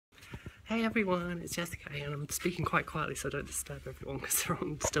Hey everyone, it's Jessica and I'm speaking quite quietly so I don't disturb everyone because they're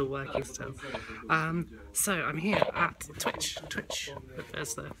all still working still. So I'm here at Twitch.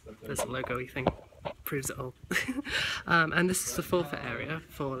 There's the logo-y thing, proves it all. And this is the forfeit area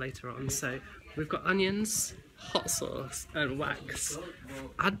for later on. So we've got onions, hot sauce and wax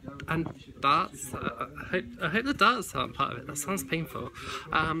and darts. I hope the darts aren't part of it, that sounds painful.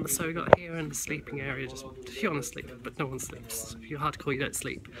 So we got here in the sleeping area, just if you want to sleep, but no one sleeps. If you're hardcore you don't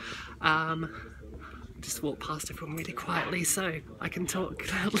sleep. Just walk past everyone really quietly so I can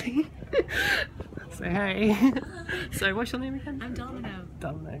talk loudly. Say hey. So what's your name again? I'm Domino.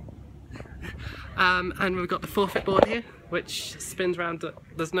 Domino. And we've got the forfeit board here, which spins around.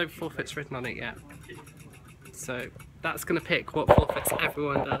 There's no forfeits written on it yet. So that's going to pick what forfeits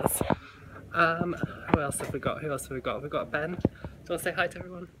everyone does. Who else have we got? We've got Ben. Do you want to say hi to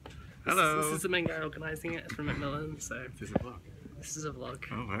everyone? Hello. This is the main guy organising it. It's from Macmillan. So this is a vlog. This is a vlog.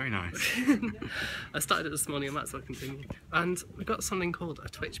 Oh, very nice. I started it this morning and that's what I continue. And we've got something called a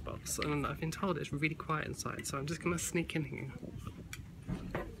Twitch box, and I've been told it's really quiet inside, so I'm just going to sneak in here.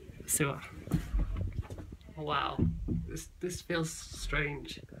 See what? Wow. This feels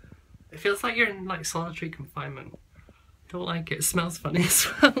strange. It feels like you're in like solitary confinement. Don't like it. It smells funny as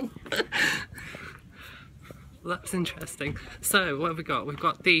well. That's interesting. So what have we got? We've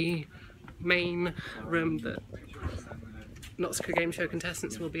got the main room that Not Secret Game Show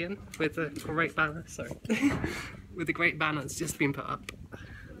contestants will be in, with a great banner. Sorry, with the great banner that's just been put up.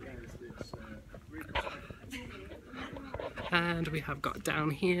 And we have got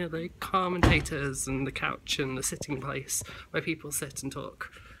down here the commentators and the couch and the sitting place where people sit and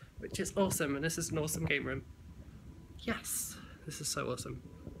talk, which is awesome, and this is an awesome game room. Yes, this is so awesome.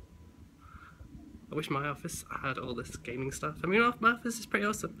 I wish my office had all this gaming stuff. I mean, my office is pretty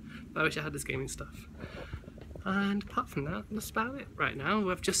awesome, but I wish I had this gaming stuff. And apart from that, that's about it right now.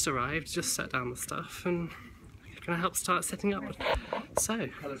 We've just arrived, just set down the stuff, and gonna help start setting up. So,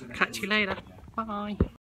 catch you later. Bye.